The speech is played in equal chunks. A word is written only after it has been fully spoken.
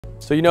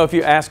So, you know, if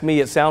you ask me,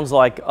 it sounds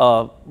like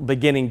a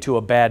beginning to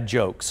a bad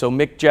joke. So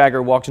Mick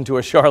Jagger walked into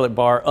a Charlotte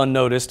bar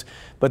unnoticed,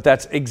 but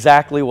that's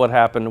exactly what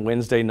happened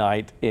Wednesday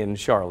night in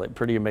Charlotte.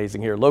 Pretty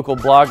amazing here. Local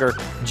blogger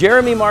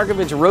Jeremy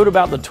Markovich wrote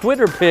about the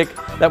Twitter pic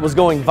that was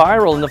going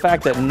viral and the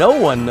fact that no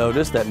one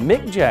noticed that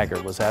Mick Jagger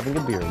was having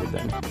a beer with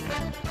them.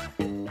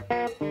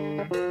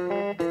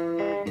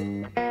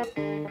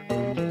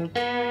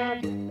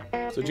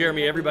 So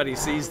Jeremy, everybody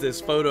sees this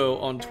photo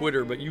on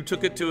Twitter, but you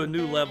took it to a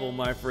new level,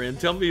 my friend.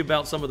 Tell me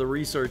about some of the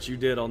research you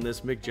did on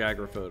this Mick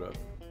Jagger photo.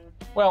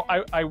 Well,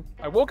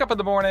 I woke up in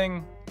the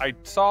morning, I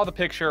saw the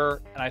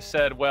picture, and I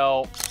said,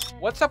 well,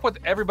 what's up with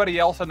everybody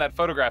else in that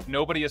photograph?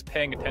 Nobody is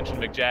paying attention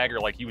to Mick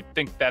Jagger. Like, you would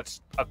think that's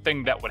a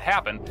thing that would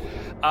happen.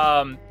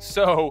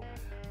 So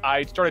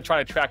I started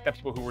trying to track down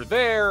people who were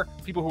there.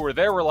 People who were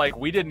there were like,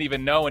 we didn't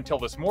even know until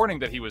this morning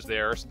that he was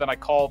there. So then I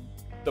called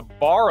the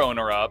bar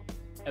owner up,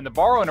 and the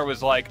bar owner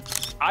was like,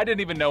 I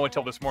didn't even know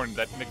until this morning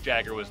that Mick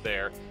Jagger was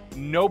there.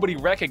 Nobody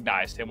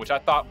recognized him, which I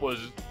thought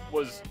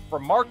was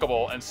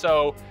remarkable. And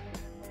so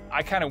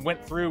I kind of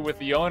went through with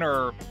the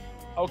owner,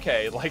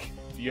 okay, like,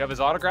 do you have his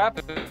autograph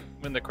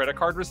and the credit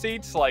card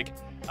receipts? Like,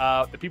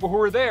 the people who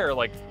were there,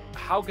 like,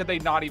 how could they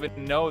not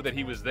even know that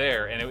he was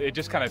there? And it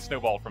just kind of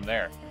snowballed from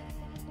there.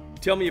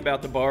 Tell me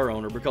about the bar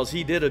owner, because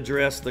he did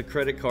address the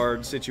credit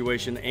card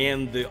situation,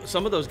 and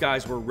some of those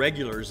guys were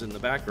regulars in the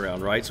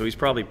background, right? So he's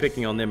probably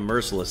picking on them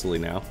mercilessly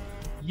now.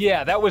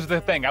 Yeah, that was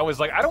the thing. I was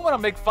like, I don't want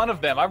to make fun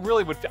of them. I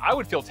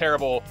would feel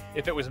terrible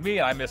if it was me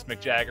and I missed Mick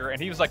Jagger. And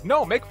he was like,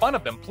 no, make fun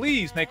of them.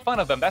 Please make fun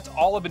of them. That's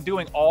all I've been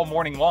doing all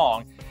morning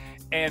long.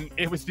 And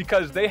it was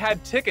because they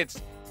had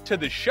tickets to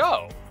the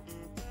show.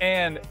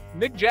 And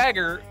Mick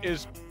Jagger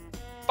is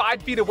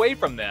 5 feet away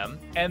from them,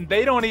 and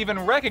they don't even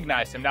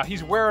recognize him. Now,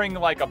 he's wearing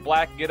like a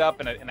black getup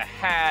and a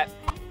hat.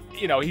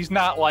 You know, he's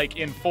not like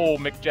in full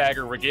Mick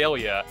Jagger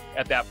regalia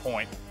at that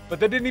point. But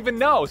they didn't even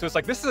know. So it's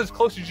like, this is as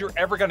close as you're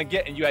ever going to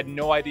get, and you had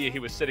no idea he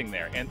was sitting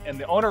there. And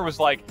the owner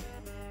was like,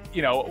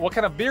 you know, what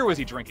kind of beer was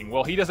he drinking?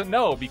 Well, he doesn't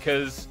know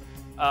because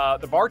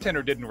the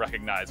bartender didn't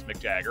recognize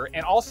Mick Jagger.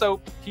 And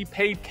also, he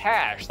paid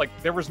cash. Like,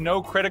 there was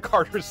no credit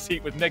card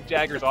receipt with Mick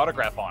Jagger's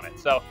autograph on it.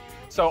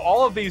 So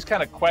all of these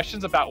kind of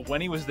questions about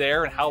when he was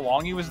there and how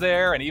long he was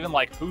there and even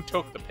like who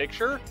took the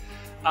picture,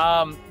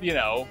 you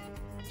know,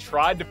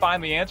 tried to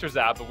find the answers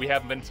out, but we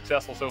haven't been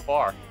successful so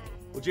far.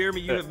 Well,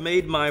 Jeremy, you have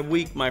made my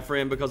week, my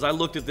friend, because I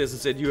looked at this and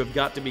said, you have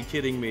got to be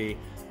kidding me,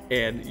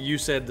 and you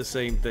said the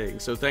same thing.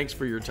 So thanks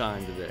for your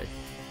time today.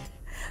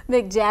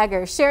 Mick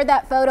Jagger shared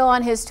that photo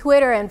on his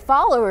Twitter, and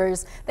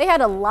followers, they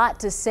had a lot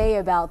to say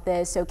about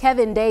this. So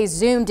Kevin Day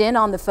zoomed in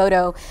on the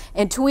photo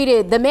and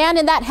tweeted, the man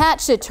in that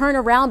hat should turn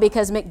around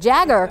because Mick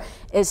Jagger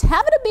is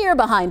having a beer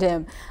behind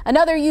him.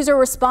 Another user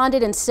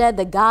responded and said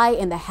the guy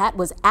in the hat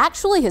was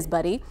actually his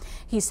buddy.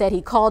 He said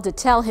he called to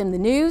tell him the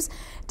news.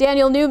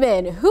 Daniel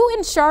Newman, who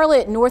in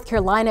Charlotte, North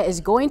Carolina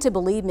is going to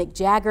believe Mick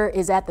Jagger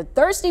is at the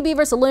Thirsty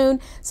Beaver Saloon?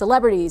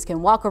 Celebrities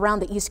can walk around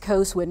the East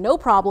Coast with no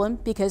problem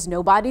because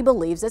nobody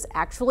believes it's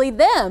actually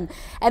them.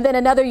 And then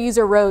another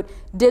user wrote,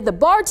 did the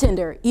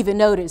bartender even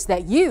notice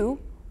that you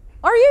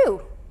are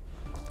you?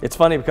 It's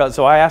funny because,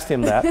 so I asked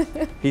him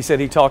that. He said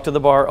he talked to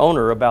the bar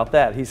owner about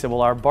that. He said,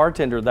 well, our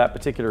bartender that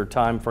particular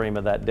time frame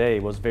of that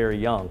day was very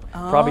young.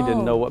 Probably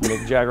didn't know what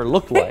Mick Jagger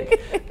looked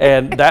like.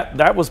 And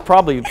that was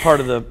probably part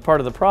of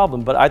the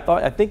problem. But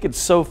I think it's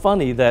so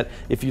funny that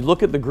if you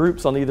look at the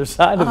groups on either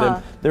side of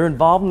them, they're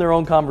involved in their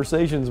own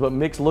conversations, but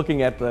Mick's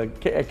looking at the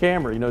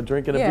camera, you know,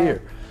 drinking a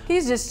beer.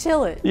 He's just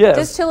chilling. Yes.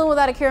 Just chilling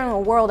without a care in the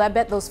world. I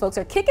bet those folks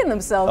are kicking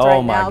themselves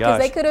right now because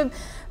they could have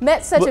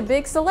met such a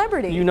big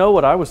celebrity. You know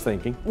what I was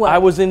thinking? What? I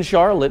was in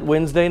Charlotte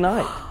Wednesday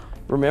night.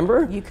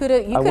 Remember? You could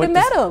have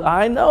met him.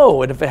 I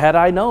know. And had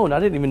I known, I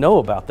didn't even know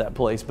about that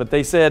place. But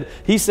they said,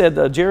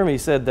 Jeremy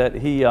said that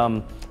he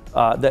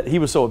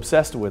was so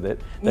obsessed with it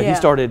that he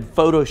started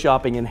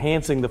photoshopping,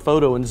 enhancing the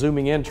photo and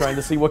zooming in, trying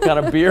to see what kind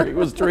of beer he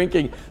was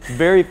drinking.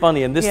 Very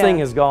funny. And this thing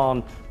has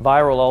gone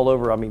viral all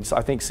over. I mean,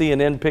 I think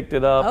CNN picked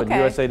it up and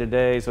USA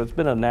Today. So it's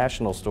been a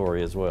national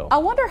story as well. I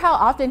wonder how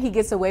often he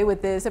gets away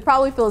with this. It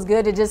probably feels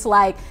good to just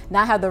like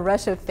not have the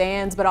rush of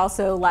fans, but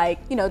also like,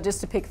 you know,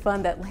 just to pick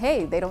fun that,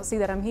 hey, they don't see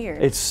that I'm here.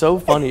 It's so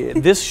funny.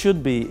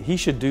 He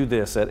should do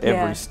this at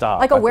every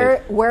stop. Like a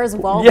where's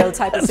Waldo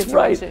type of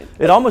situation. Right.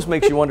 It almost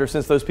makes you wonder,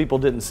 since those people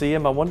didn't see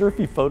him, I wonder if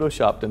he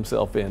photoshopped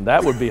himself in.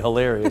 That would be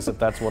hilarious if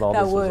that's what all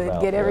this is about. That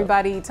would get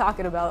everybody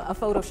talking about a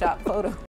Photoshop photo.